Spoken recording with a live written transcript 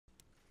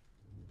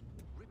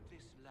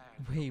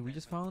Wait, we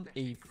just found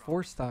a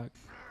 4-stock.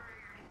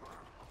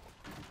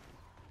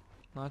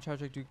 Not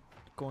tragic dude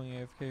going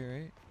AFK,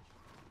 right?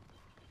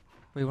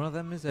 Wait, one of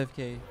them is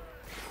AFK.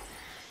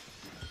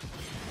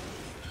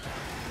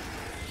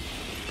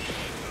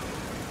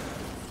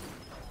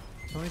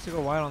 Someone needs to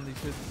go wide on these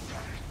kids.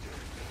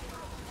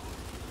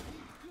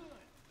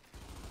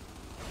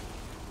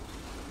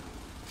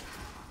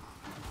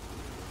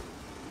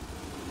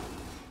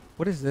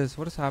 What is this?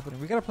 What is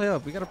happening? We gotta play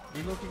up. We gotta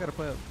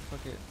play up.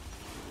 Fuck it.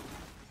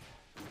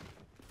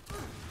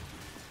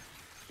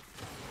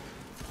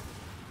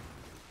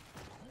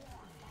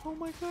 Oh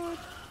my god.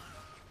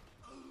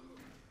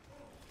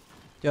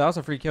 Yeah, that was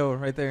a free kill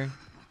right there.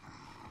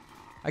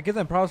 I give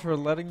them props for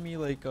letting me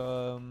like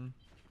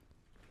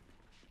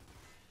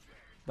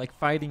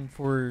fighting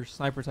for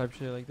sniper type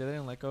shit. Like they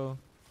didn't let go.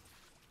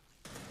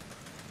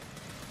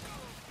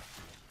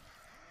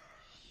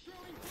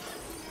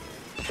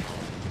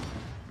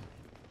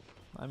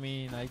 I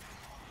mean,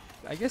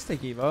 I guess they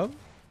gave up.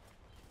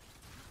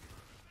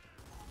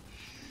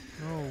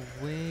 No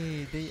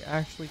way, they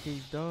actually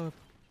gave up.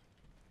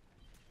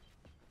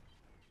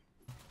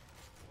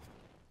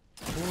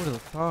 Who would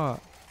have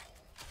thought?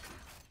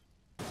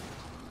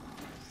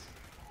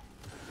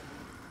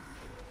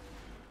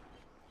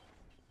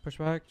 Push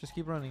back, just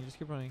keep running, just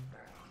keep running.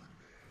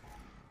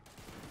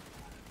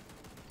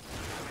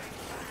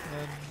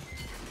 And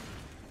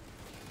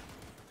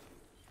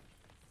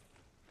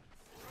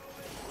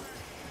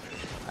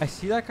I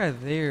see that guy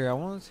there. I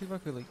want to see if I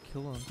could like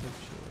kill him. Type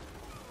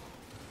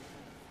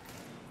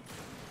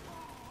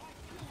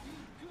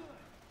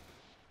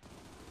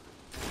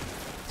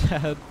shit.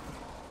 Dad.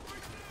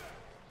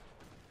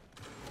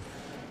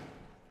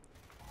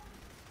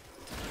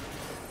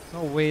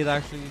 No way,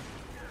 that actually.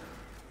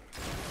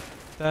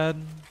 Dad.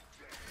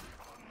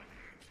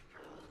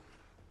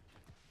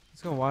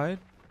 Let's go wide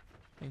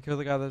and kill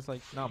the guy that's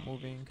like not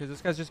moving, because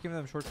this guy's just giving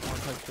them short spawn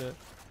type shit.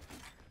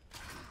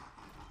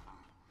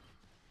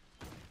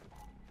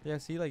 Yeah,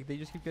 see, like they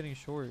just keep getting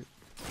short.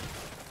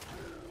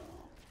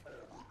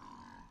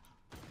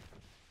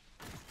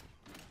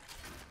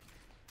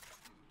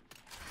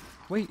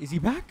 Wait, is he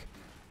back?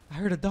 I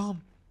heard a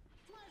dom.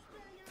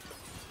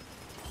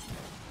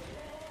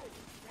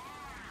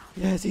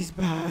 Yes, he's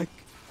back.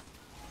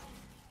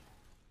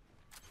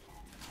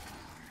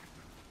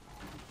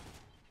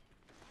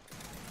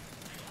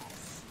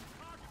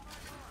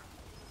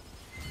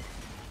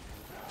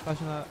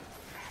 Flashing that.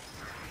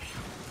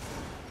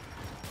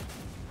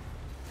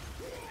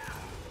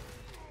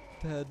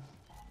 Dead.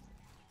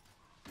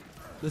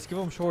 Let's give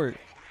him short.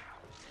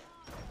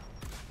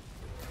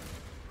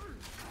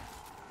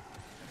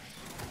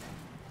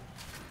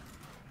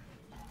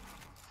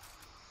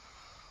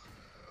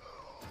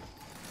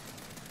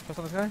 Trust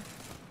on this guy.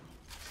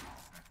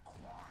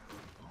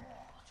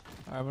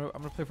 Alright,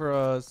 I'm gonna play for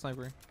a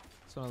sniper.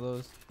 It's one of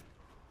those.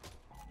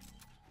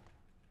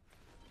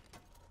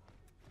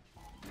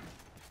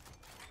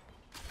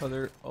 Oh,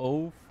 they're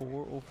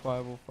 04,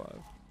 05, 05.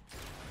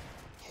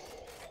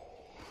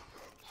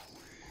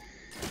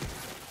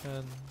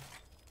 And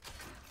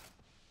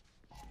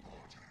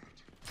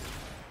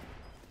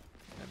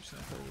I'm just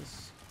gonna play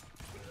this.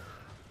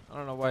 I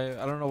don't know why.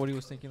 I don't know what he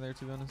was thinking there,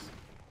 to be honest.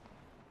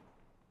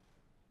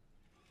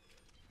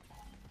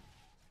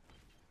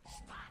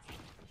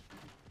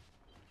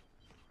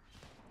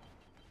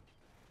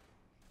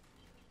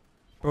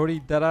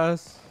 Brody,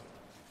 deadass.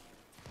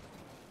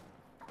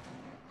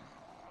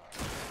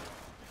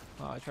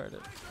 Oh, I tried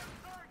it.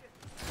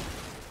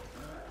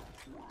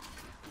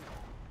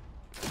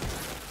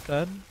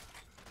 Dead?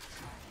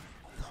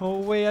 No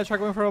way, I tried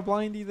going for a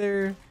blindy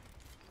there.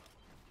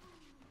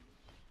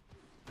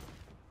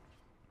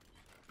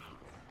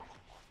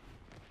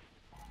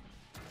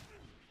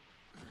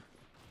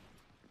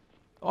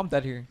 Oh, I'm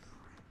dead here.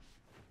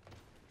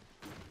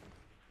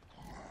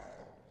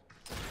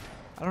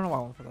 I don't know why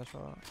I went for that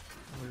shot.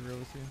 I'm gonna be real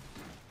with you.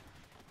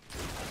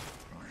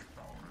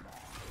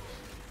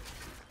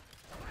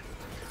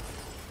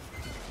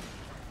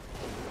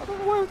 I don't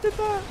know why I did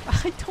that.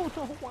 I don't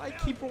know why I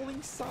keep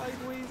rolling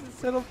sideways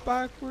instead of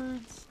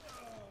backwards.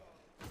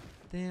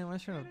 Damn, I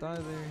shouldn't have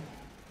died there.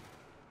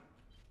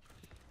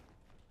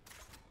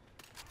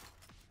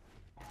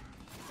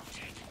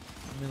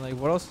 I mean, like,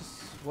 what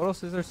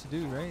else is there to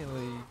do, right?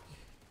 Like,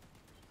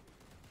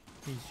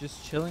 he's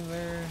just chilling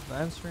there,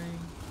 answering.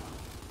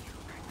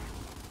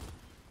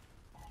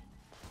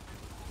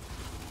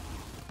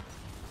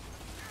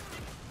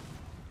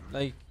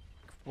 Like,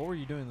 what were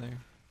you doing there?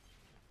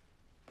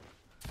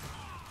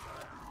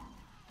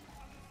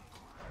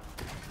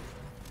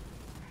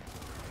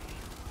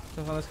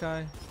 Stuff on this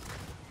guy.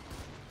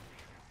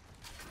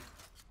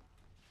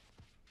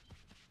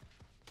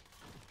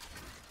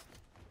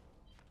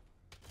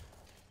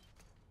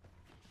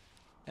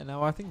 And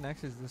now I think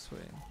next is this way.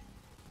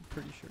 I'm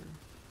pretty sure.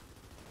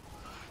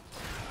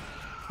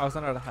 I was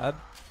not out ahead.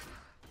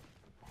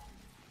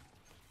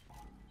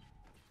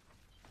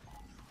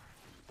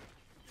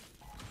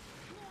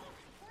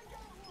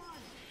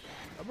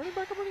 I'm running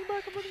back, I'm running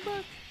back, I'm running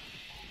back.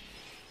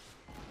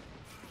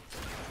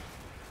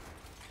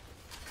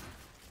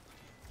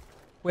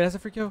 Wait, that's a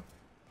free kill.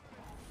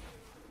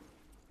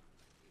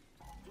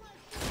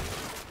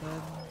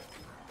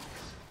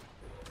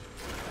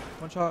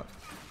 One shot.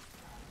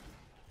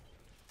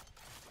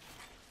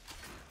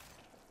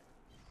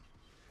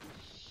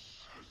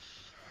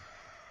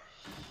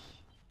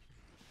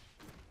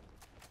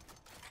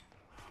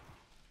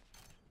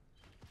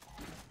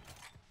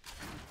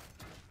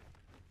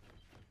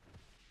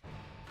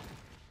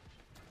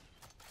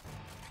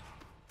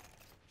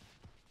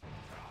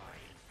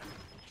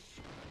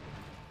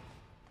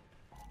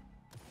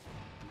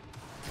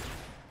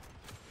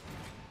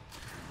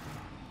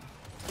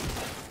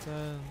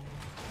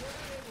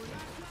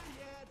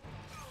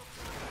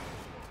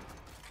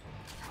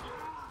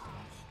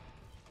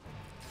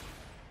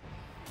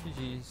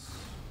 GG's.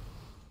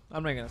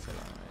 I'm not gonna say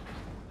that.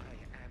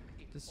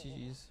 Right? Just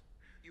GG's.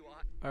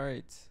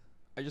 Alright.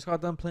 I just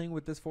got done playing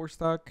with this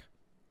 4-stack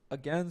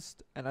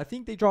against, and I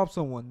think they dropped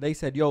someone. They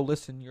said, yo,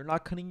 listen, you're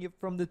not cutting it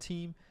from the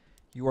team.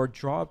 You are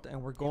dropped,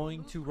 and we're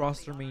going to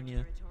roster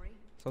mania.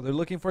 So they're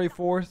looking for a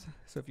 4th.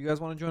 So if you guys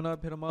want to join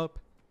up, hit them up.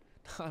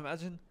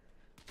 Imagine.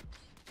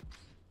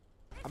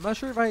 I'm not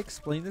sure if I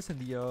explained this in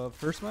the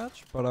first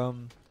match, but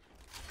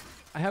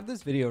I have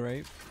this video,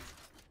 right?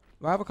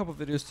 I have a couple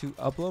videos to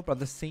upload, but at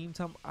the same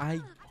time, I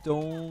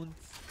don't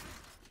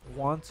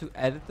want to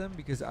edit them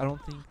because I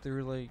don't think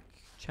they're like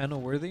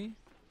channel worthy.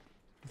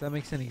 If that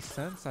makes any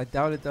sense, I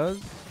doubt it does.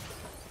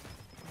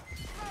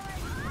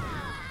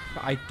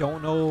 But I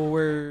don't know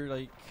where,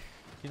 like,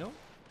 you know,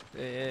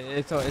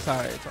 it's alright. It's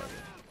alright.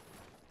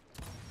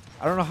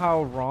 I don't know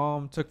how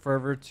ROM took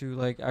forever to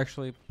like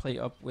actually play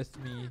up with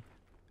me.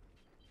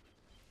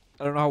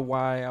 I don't know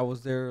why I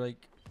was there like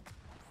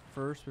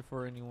first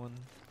before anyone.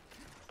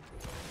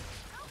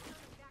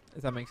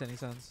 If that makes any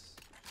sense.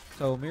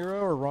 So Mira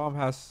or ROM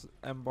has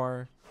M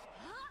bar,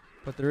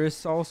 but there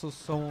is also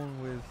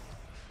someone with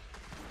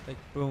like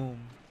boom.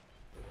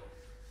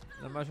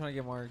 I'm not trying to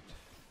get marked.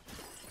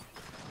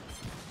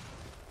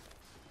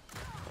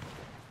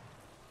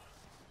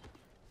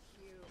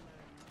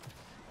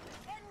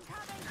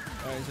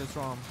 Alright, so it's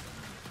ROM.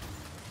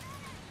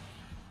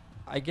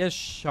 I guess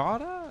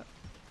shot at?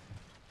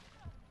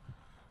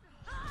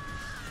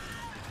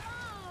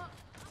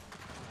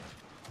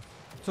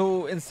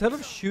 So instead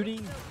of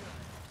shooting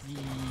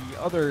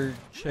the other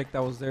chick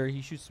that was there,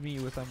 he shoots me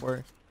with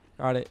M-bar.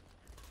 Got it.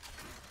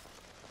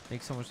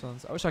 Makes so much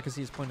sense. I wish I could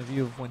see his point of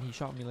view of when he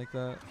shot me like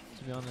that,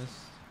 to be honest.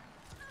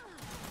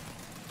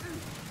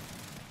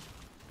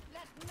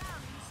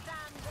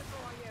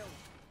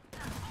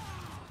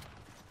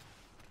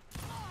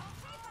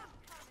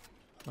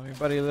 I mean,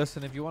 buddy,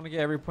 listen, if you want to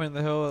get every point in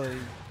the hill like,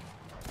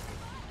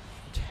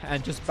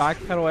 and just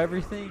backpedal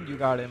everything, you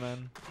got it,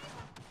 man.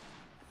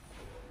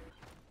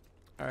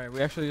 Alright,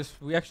 we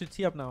actually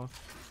tee up now.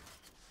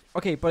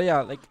 Okay, but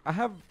yeah, like I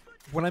have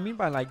what I mean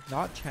by like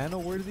not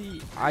channel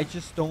worthy, I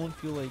just don't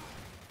feel like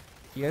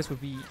you guys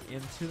would be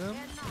into them.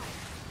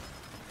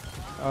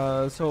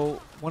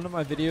 So one of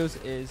my videos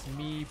is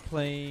me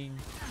playing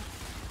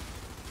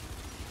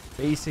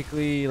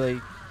basically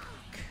like,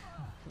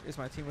 is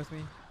my team with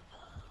me?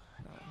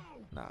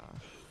 Nah.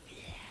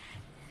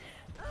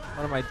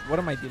 What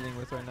am I dealing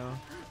with right now?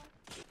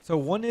 So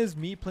one is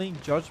me playing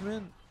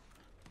Judgment.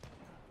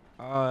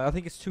 I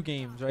think it's 2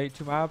 games, right?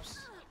 2 maps.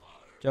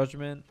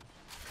 Judgment.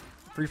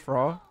 Free for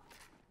all.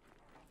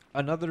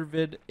 Another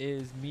vid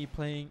is me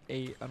playing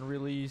a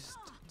unreleased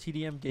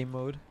TDM game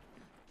mode,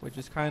 which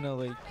is kind of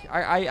like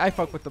I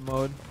fuck with the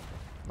mode.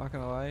 Not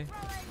gonna lie.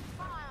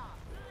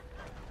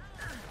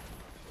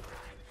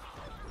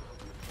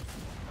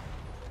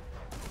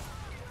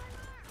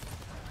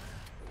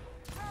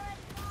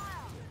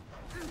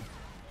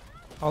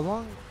 How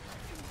long?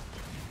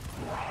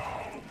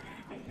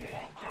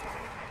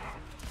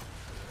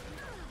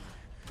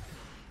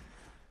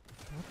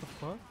 What the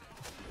fuck?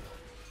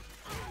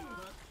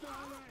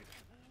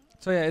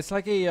 So yeah, it's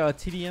like a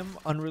TDM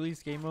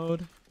unreleased game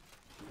mode,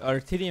 or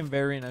TDM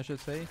variant, I should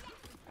say.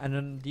 And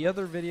then the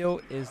other video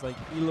is like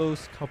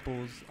Elo's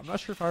couples. I'm not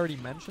sure if I already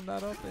mentioned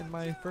that up in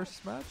my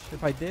first match.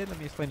 If I did, let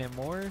me explain it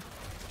more.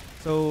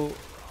 So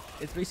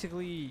it's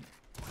basically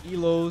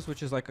Elo's,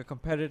 which is like a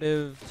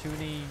competitive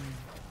tuning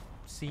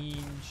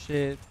scene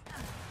shit,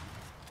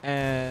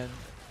 and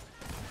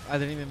I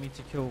didn't even mean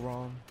to kill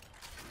Rom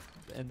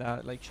in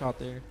that like shot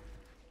there.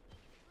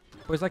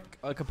 But it's like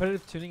a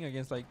competitive tuning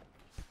against like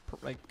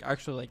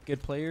actually like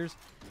good players,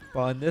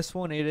 but in this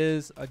one it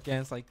is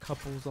against like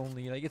couples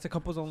only. Like it's a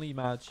couples only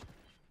match,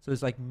 so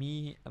it's like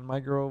me and my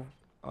girl.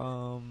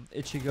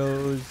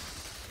 Ichigo's,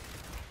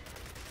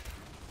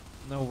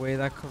 no way,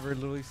 that cover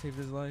literally saved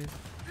his life.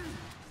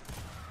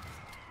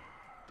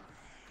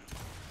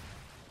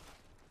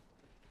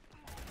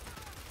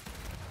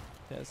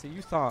 Yeah, so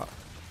you thought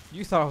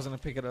I was gonna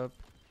pick it up.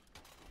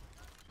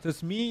 So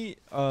it's me,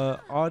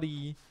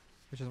 Audie,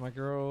 which is my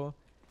girl,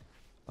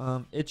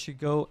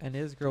 Ichigo and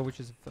his girl, which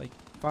is like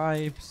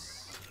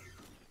Vibes,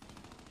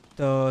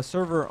 the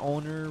server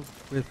owner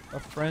with a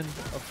friend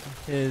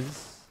of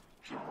his,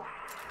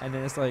 and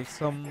then it's like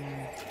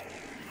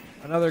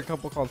another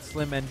couple called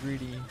Slim and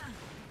Greedy.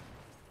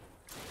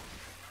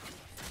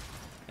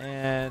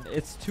 and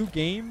it's 2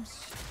 games,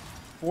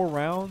 4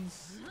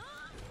 rounds,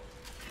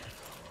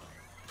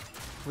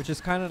 which is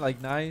kind of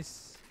like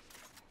nice.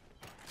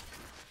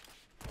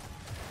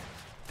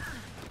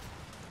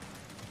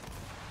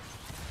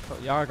 Oh,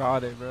 y'all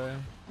got it, bro.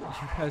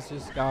 You guys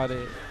just got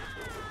it.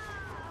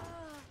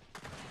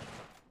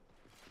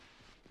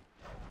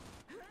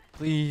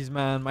 Please,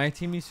 man, my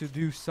team needs to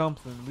do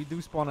something. We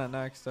do spawn at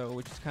next though,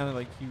 which is kind of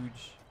like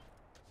huge.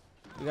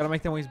 We gotta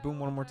make them waste boom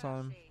one more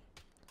time.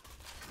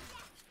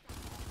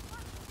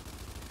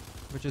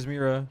 Which is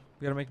Mira.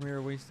 We gotta make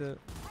Mira waste it.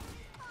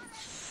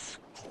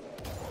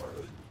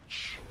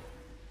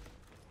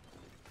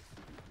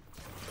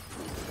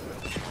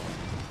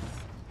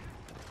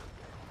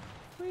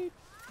 Wait.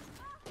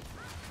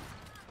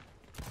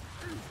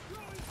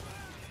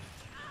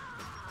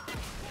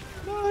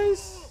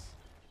 Nice.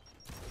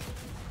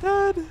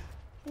 Dead.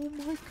 Oh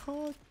my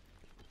god.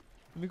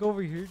 Let me go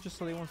over here just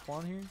so they won't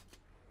spawn here.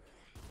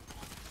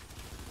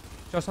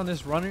 Just on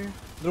this runner.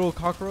 Little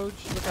cockroach.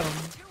 Look at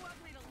him.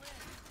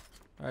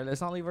 Alright,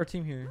 let's not leave our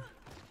team here.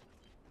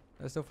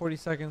 There's still 40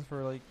 seconds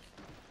for like...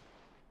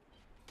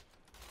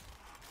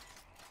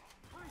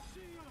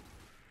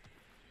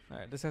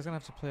 Alright, this guy's gonna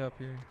have to play up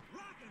here.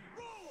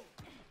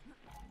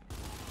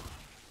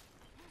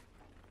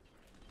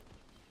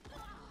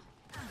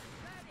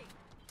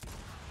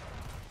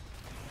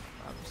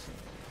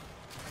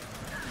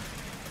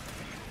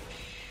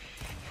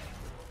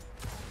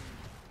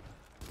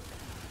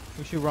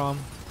 We shoot Rom.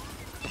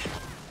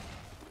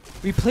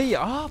 We play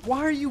up. Why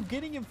are you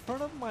getting in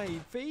front of my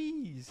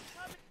face?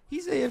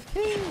 He's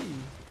AFK.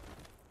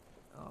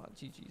 Oh,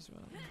 GG's,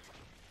 man.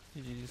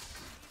 GG's.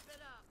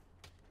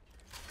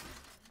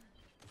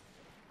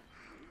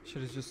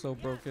 Shit is just so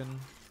broken.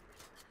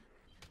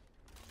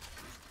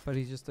 But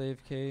he's just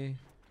AFK.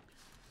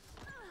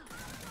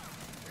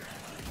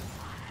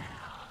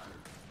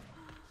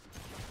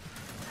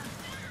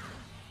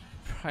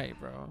 Right,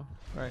 bro.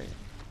 Right.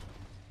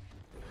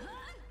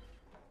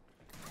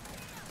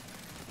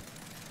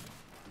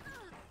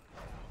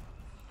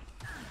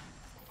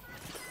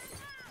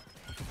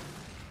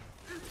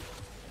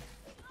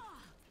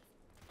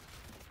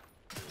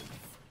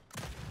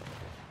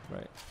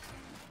 Right.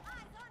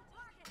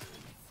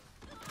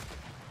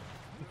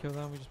 We kill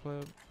them, we just play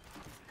up.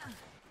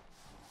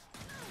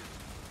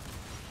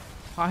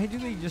 Why do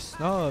they just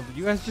snub?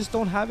 You guys just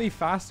don't have a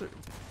faster...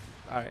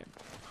 Alright.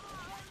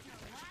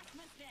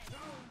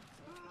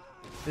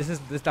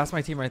 That's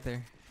my team right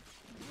there.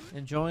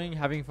 Enjoying,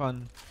 having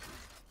fun.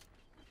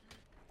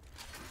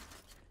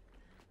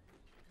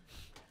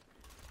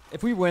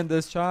 If we win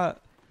this shot,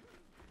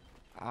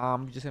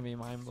 I'm just gonna be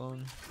mind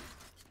blown.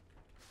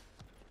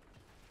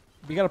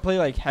 We gotta play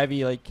like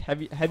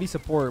heavy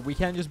support. We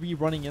can't just be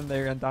running in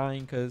there and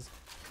dying because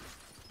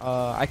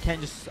I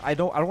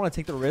don't want to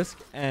take the risk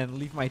and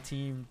leave my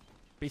team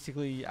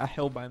basically a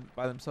hell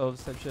by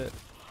themselves type shit.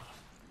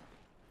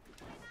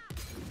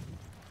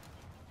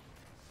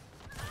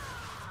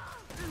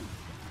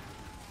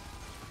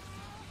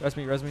 Res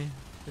me.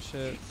 Good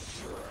shit.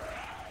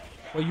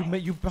 Well,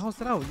 you bounced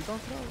it out.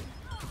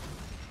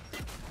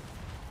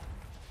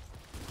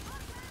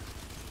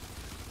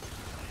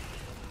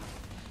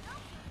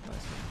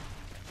 Nice.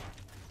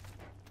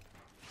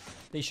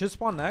 They should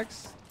spawn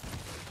next.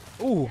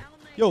 Ooh,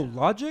 yo,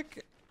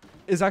 Logic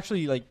is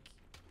actually like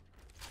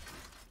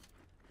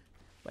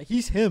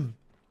he's him.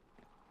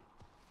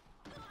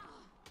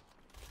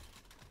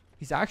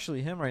 He's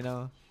actually him right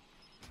now.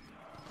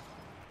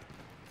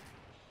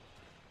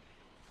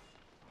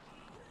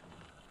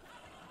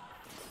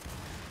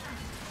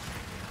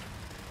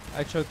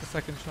 I choked the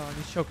second shot.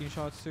 He's choking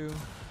shots too.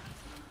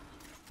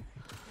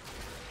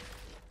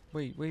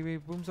 Wait.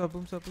 Booms up.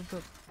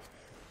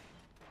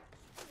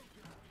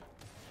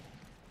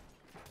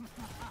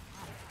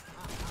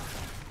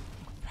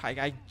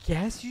 I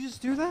guess you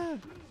just do that.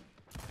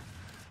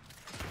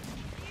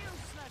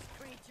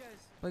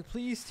 Like,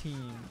 please,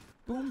 team.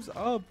 Booms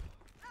up.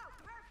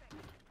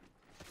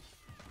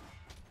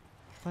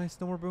 Nice,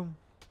 no more boom.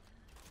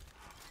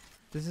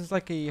 This is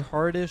like a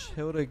hardish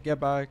hill to get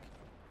back.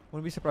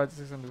 Wouldn't be surprised if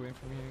this is gonna be waiting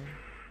for me here.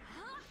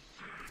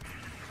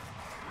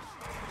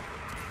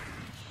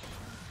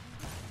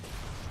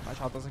 My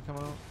shot doesn't come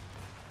out.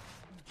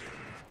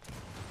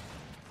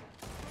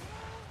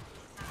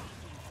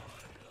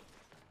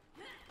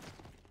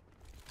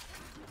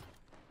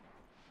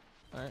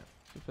 Alright,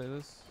 we play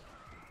this.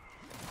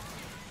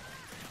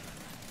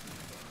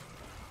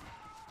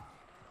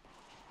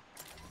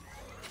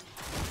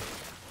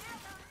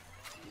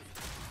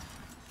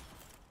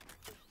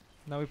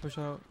 Now we push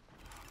out.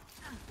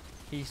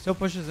 He still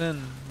pushes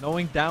in,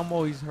 knowing damn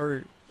well he's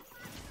hurt.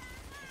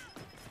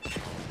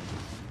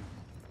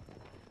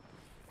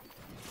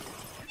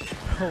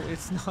 Bro,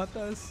 it's not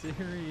that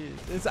serious.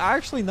 It's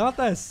actually not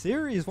that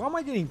serious. What am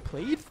I getting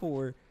played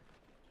for?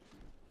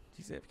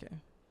 He's AFK.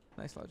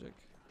 Nice Logic.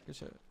 Good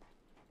shit.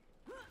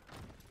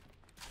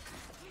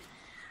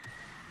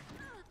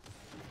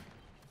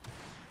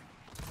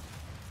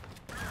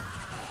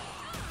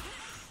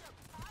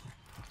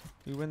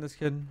 We win this,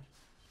 kid.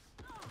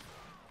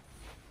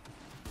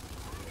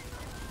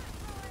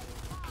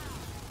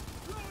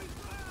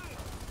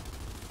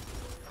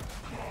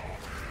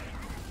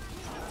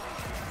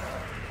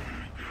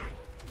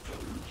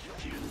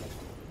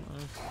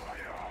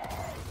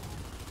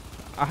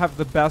 I have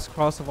the best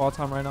cross of all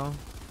time right now.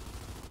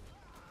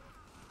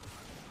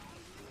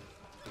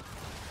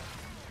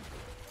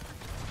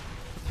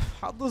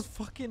 How does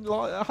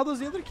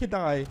the other kid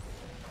die?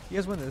 You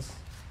guys win this.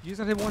 You guys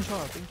gotta hit one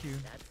shot. Thank you.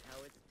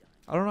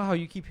 I don't know how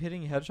you keep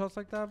hitting headshots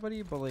like that,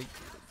 buddy, but like,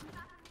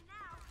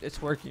 it's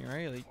working,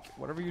 right? Like,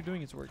 whatever you're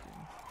doing, it's working.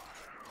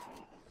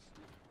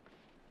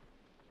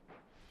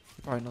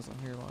 He probably knows I'm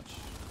here. Watch.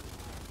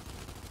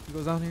 He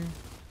goes down here.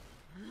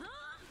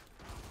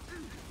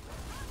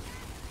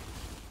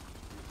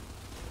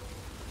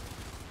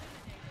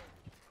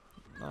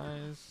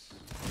 Nice.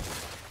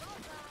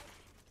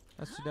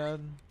 That's too bad.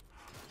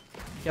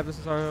 Cap this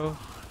Cesaro.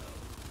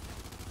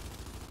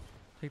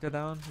 Take that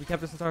down. We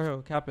cap this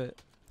Cesaro. Cap it.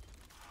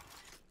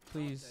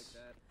 Please.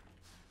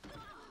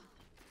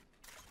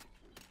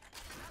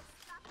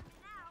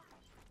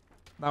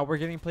 Nah, we're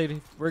getting played.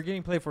 We're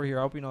getting played for here.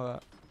 I hope you know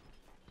that.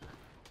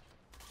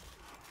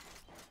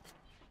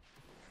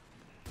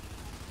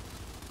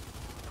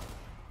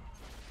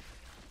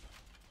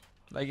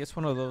 Like, it's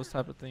one of those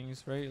type of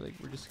things, right? Like,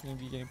 we're just gonna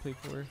be getting played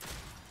for.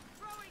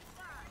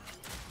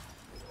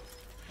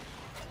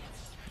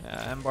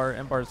 Yeah,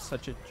 Embar is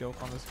such a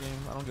joke on this game.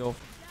 I don't know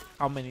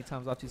how many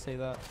times I have to say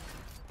that.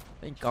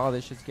 Thank God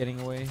this shit's getting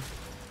away.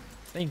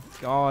 Thank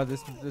God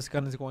this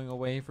gun is going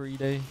away for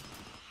E-Day.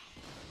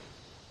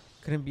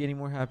 Couldn't be any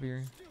more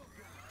happier.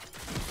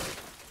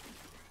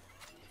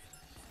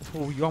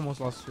 Oh, you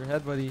almost lost your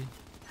head, buddy.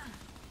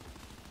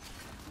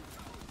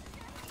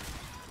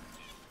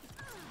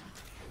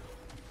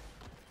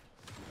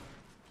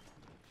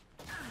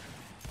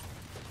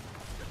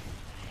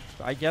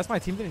 I guess my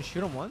team didn't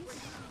shoot him once.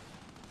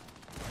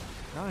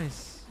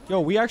 Nice. Yo,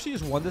 we actually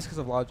just won this because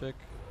of Logic.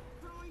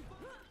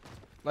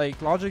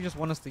 Like, Logic just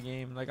won us the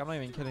game. Like, I'm not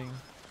even kidding.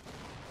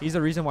 He's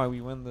the reason why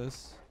we win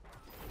this.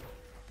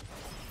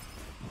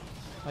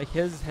 Like,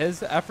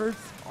 his efforts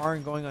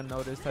aren't going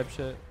unnoticed type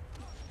shit.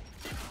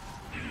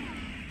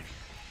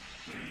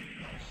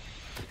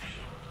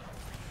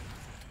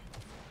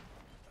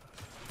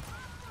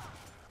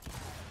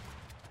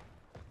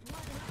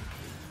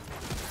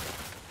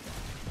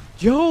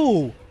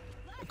 Yo!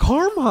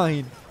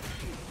 Carmine!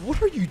 What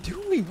are you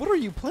doing? What are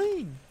you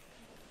playing?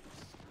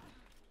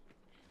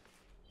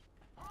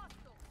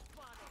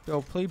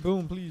 Yo, play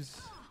Boom,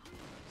 please.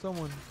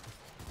 Someone.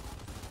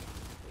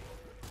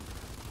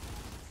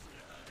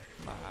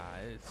 Nah,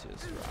 it's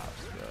just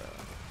drops, bro.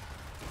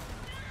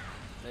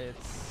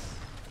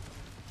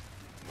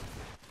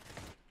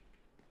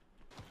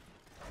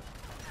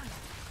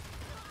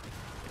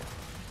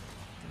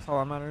 That's all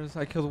that matters.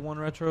 I killed one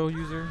retro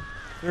user.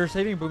 They're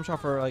saving Boom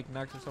Shot for like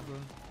next or something.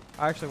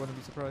 I actually wouldn't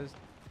be surprised.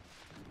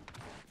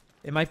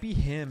 It might be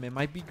him. It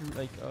might be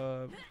like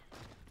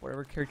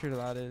whatever character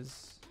that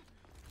is.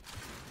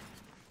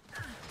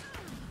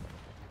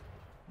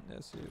 Yeah,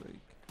 see, like.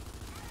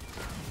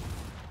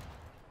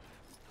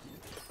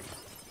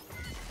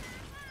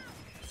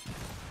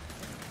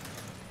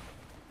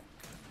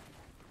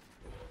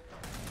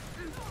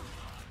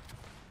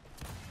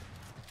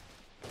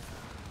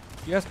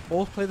 You guys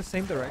both play the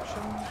same direction?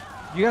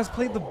 You guys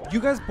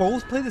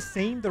both play the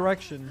same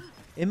direction.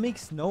 It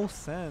makes no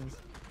sense.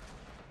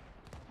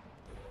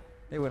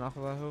 They went off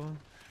of that hill.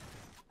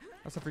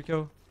 That's a free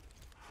kill.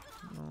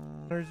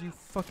 No. There's you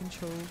fucking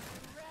choke.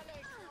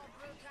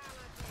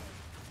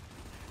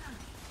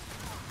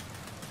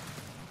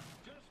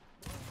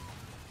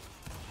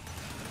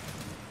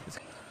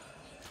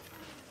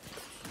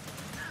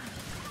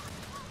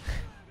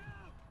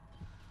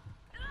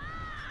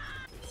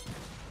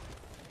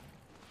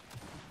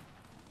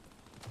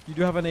 You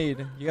do have an aid.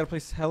 You gotta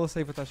play hella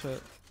safe with that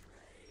shit.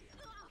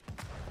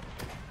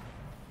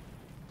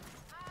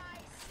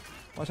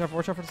 Watch out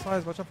for the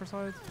sides. Watch out for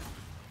sides.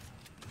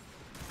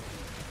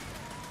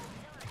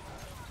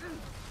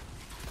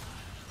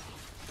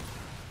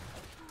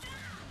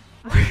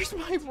 Where's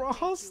my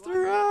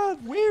roster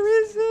at?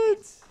 Where is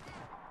it?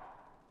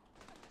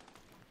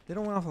 They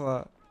don't went off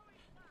of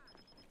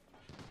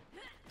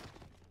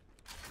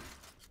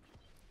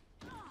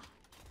that.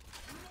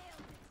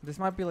 This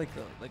might be like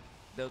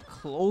the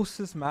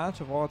closest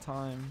match of all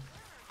time.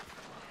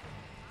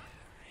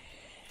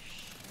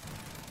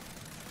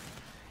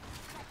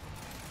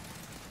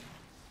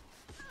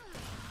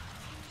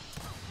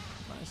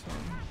 Nice one.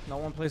 No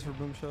one plays for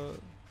Boom Shot.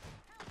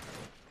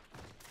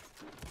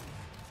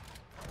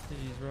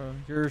 Jeez, bro.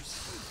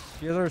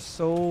 You guys are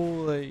so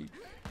like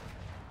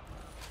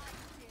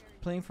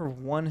playing for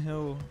one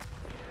hill.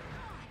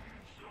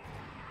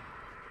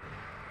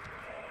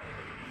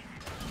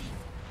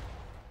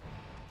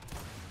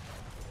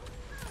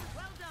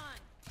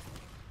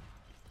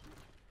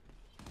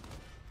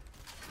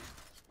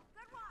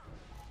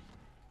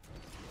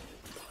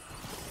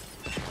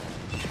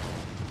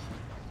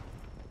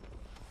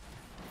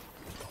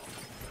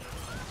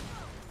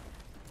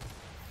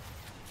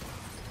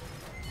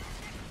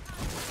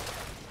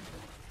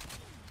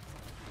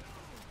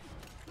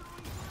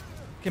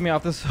 Get me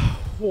off this.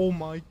 Oh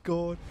my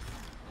god.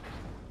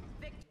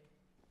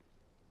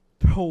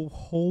 Bro,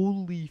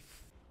 holy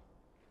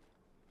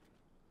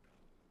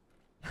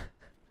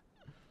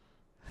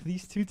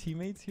These two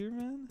teammates here,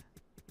 man.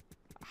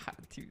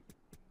 Dude,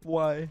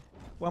 why?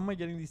 Why am I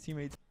getting these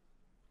teammates?